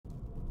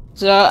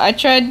So I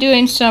tried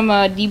doing some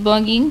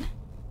debugging,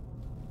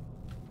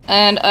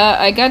 and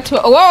I got to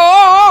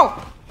whoa!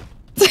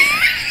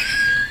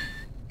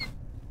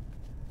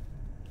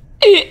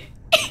 Okay.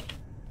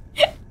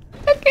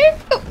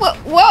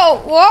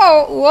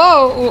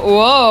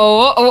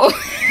 Whoa!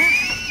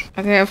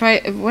 Okay,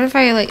 what if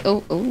I like?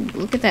 Oh!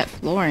 Look at that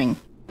flooring.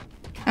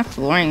 That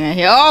flooring right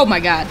here. Oh my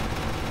god!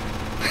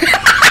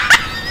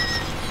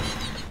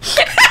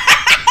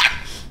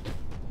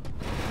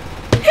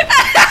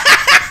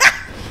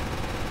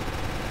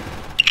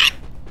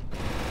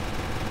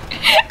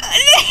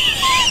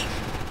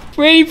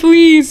 Freddy,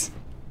 please!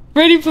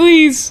 Freddy,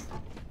 please!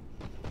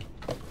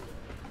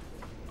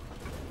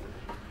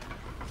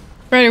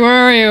 Freddy,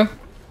 where are you?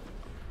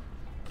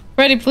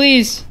 Freddy,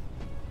 please!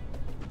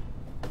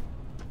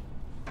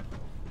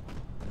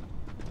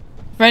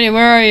 Freddy,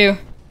 where are you?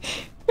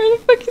 Where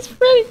the fuck is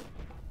Freddy?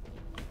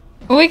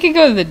 Well, we could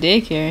go to the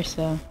daycare,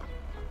 so...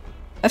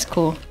 That's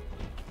cool.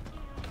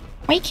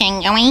 We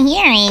can go in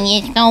here and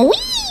just go wee!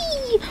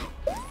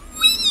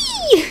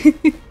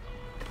 Wee!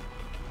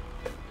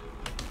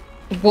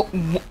 What?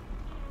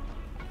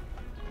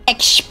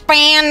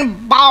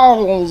 Expand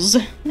balls!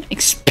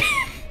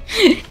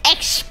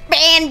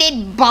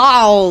 Expanded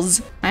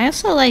balls! I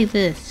also like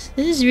this.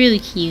 This is really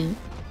cute.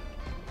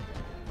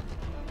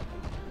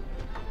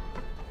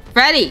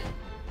 Freddy!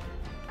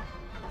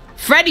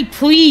 Freddy,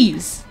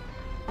 please!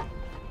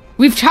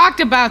 We've talked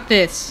about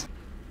this!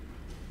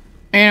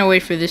 I'm gonna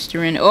wait for this to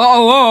run.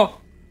 Oh!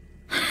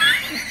 I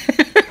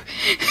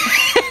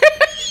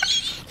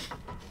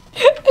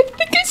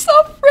think I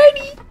saw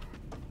Freddy!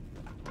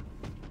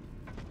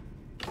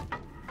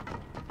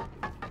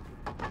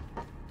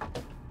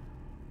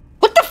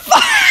 What the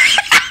fuck?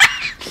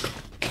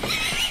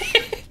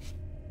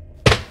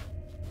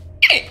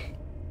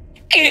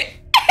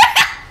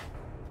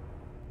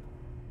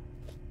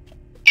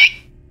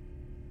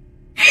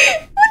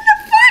 What the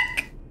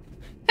fuck?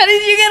 How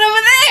did you get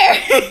over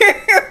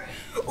there?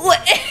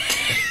 What?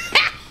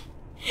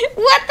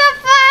 What the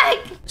fuck?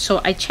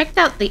 So I checked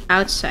out the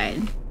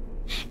outside,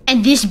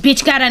 and this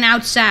bitch got an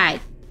outside.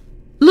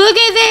 Look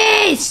at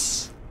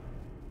this!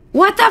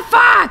 What the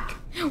fuck?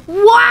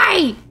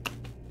 Why?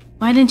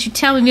 Why didn't you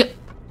tell me?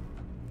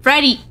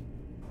 Freddy!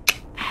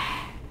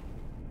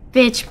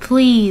 Bitch,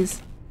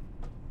 please.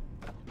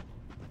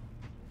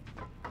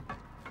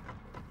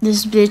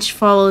 This bitch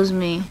follows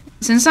me.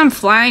 Since I'm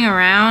flying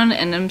around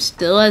and I'm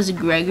still as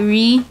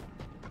Gregory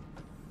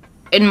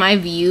in my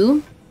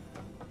view,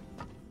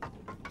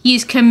 he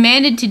is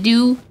commanded to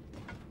do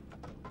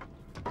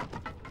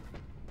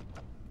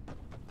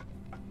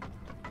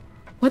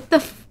what the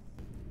f—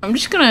 I'm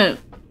just gonna—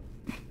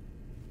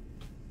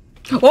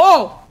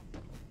 oh!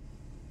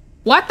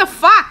 What the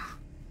fuck?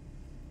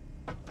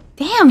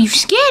 Damn, you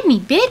scared me,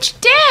 bitch.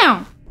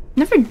 Damn!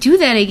 Never do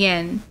that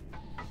again.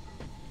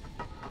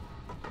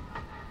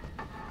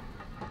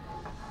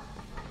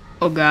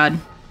 Oh god.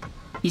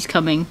 He's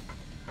coming.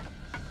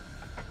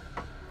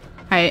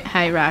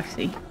 Hi,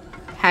 Roxy.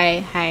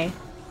 Hi.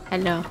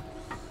 Hello.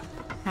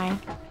 Hi.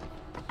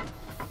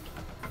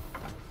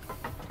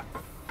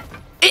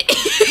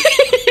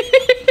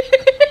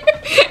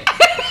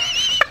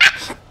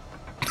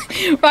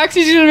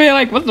 Roxy's gonna be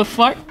like, what the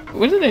fuck?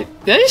 What did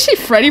I see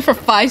Freddy for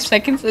 5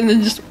 seconds and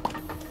then just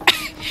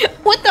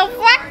what the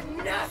fuck?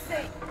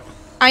 Nothing.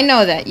 I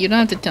know that. You don't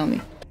have to tell me.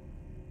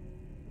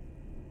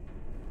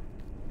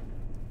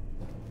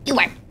 You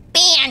are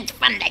banned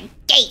from the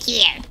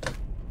daycare!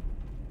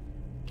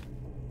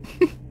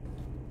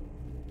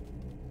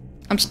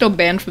 I'm still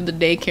banned from the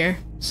daycare.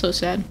 So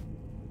sad.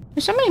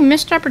 There's so many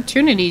missed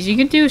opportunities. You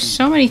could do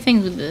so many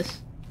things with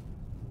this.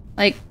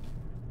 Like,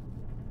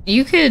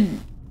 you could,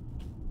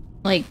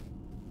 like,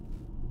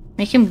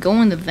 make him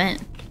go in the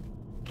vent.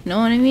 You know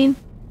what I mean?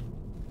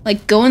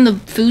 Like, go in the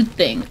food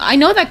thing. I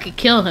know that could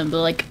kill him,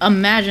 but, like,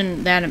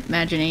 imagine that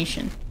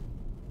imagination.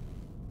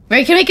 Right?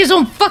 He can make his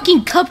own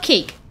fucking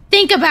cupcake.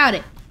 Think about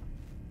it.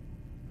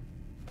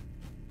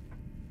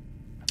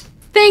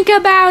 Think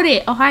about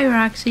it. Oh, hi,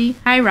 Roxy.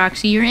 Hi,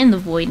 Roxy. You're in the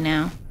void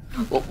now.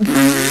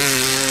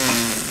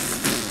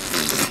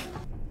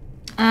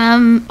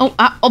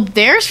 Oh,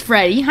 there's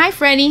Freddy. Hi,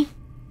 Freddy.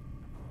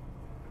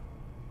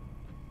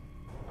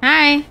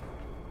 Hi.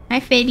 Hi,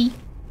 Freddy.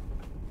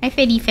 Hi,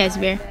 Freddy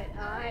Fazbear.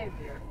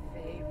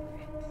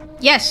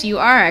 Yes, you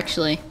are,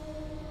 actually.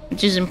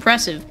 Which is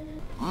impressive.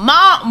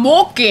 Ma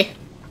Moke.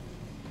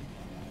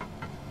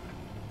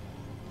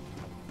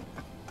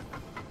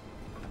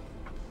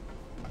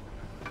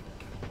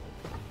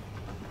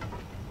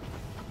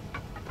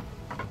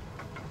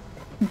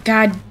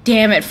 God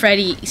damn it,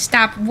 Freddy.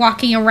 Stop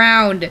walking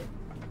around.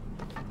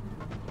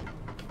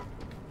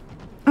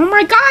 Oh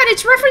my god,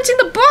 it's referencing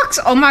the books!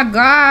 Oh my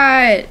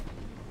god.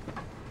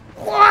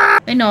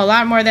 What? They know a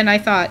lot more than I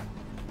thought.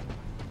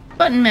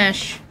 Button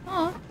mesh.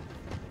 Oh.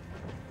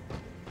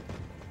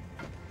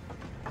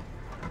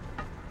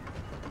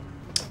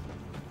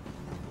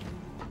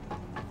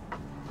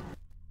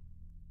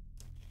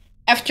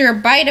 After a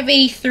bite of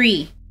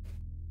 83,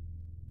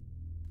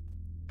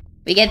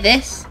 we get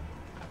this.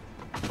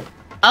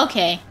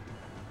 Okay.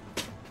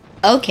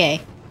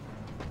 Okay.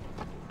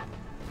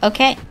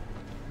 Okay.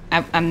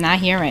 I'm not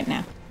here right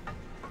now.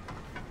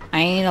 I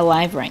ain't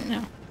alive right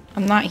now.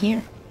 I'm not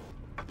here.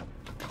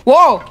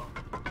 Whoa!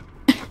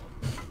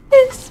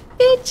 This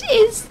bitch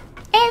is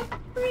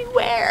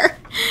everywhere.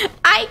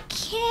 I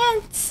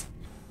can't.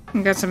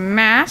 We got some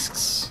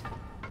masks.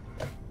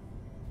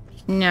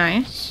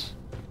 Nice.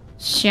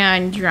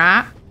 Sun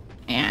drop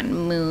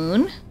and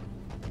moon.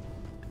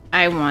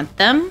 I want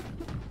them.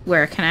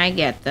 Where can I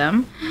get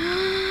them?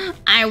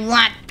 I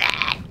want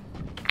that.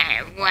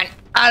 I want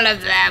all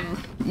of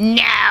them.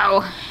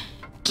 No.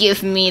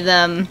 Give me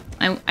them.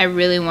 I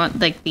really want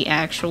like the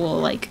actual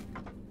like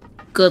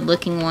good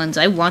looking ones.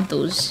 I want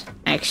those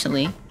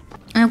actually.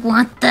 I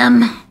want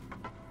them.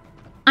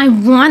 I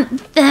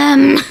want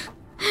them.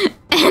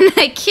 And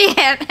I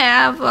can't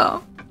have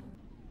them.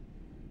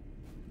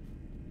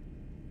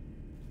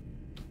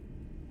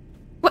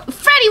 What,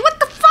 Freddy, what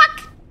the fuck?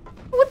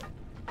 What?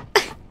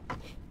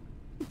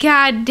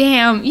 God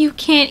damn, you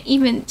can't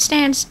even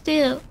stand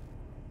still.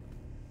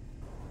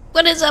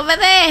 What is over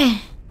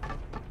there?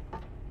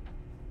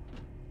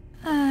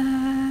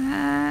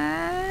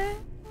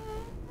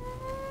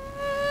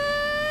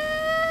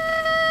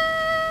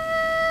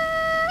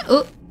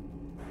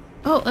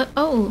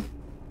 Oh.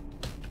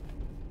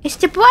 It's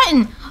the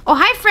button. Oh,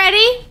 hi,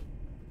 Freddy.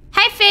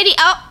 Hi, Freddy.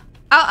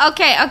 Oh,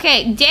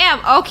 okay.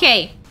 Damn,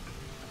 okay.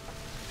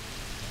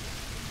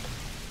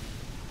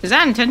 Is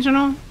that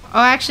intentional? Oh,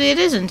 actually, it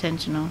is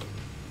intentional.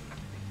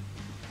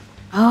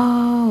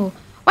 Oh.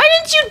 Why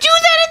didn't you do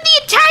that in the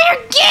entire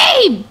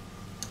game?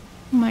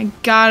 Oh my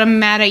god, I'm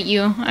mad at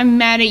you. I'm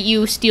mad at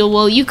you,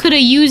 Steelwool. You could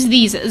have used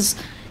these as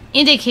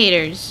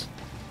indicators.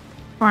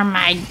 For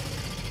my...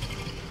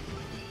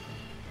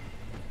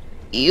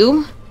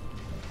 You?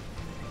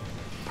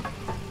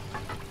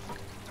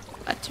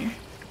 Butter.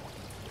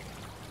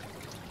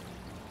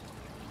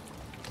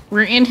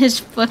 We're in his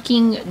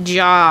fucking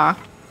jaw.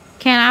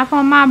 Can I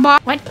put my ball?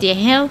 What the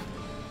hell?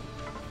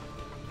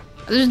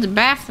 This is the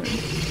bathroom.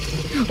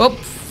 Oh,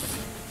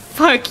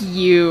 fuck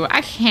you.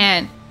 I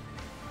can't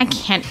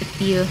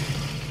with you.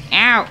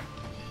 Ow.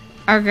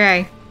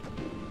 Okay.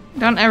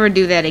 Don't ever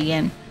do that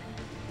again.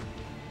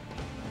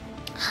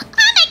 Oh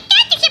my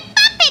god, there's a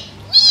puppet!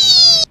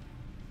 Whee!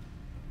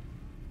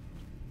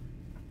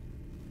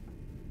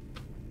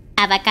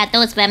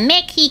 Avocados from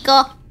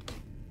Mexico.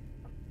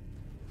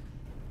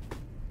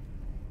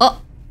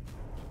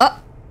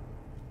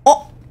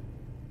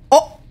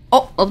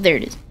 Oh, there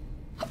it is.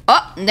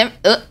 Oh, there,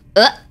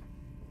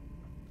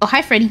 Oh,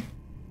 hi, Freddy.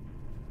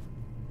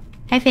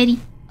 Hi, Freddy.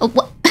 Oh,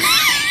 what?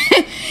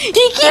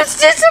 He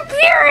keeps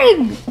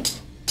disappearing!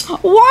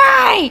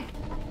 Why?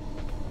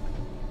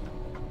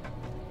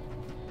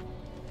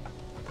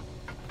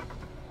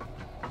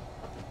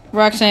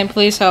 Roxanne,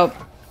 please help.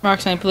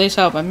 Roxanne, please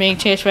help. I'm being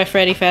chased by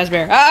Freddy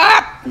Fazbear.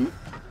 Ah!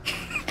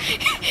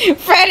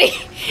 Freddy!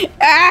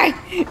 Ah!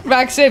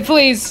 Roxanne,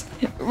 please.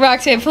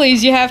 Roxanne,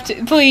 please. You have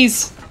to.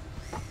 Please.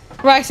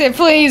 Roxanne,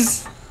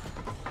 please.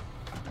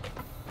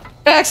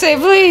 Roxanne,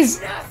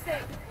 please.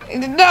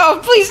 No,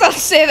 please don't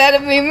say that to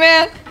me,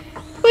 man.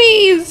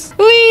 Please.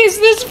 Please.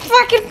 This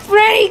fucking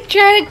Freddy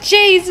trying to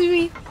chase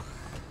me.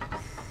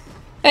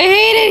 I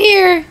hate it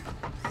here.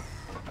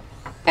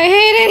 I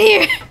hate it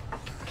here.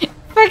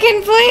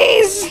 Fucking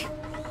please.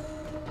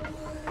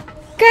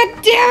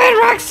 God damn it,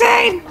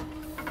 Roxanne.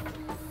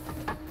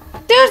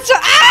 Dude, so.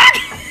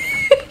 Ah!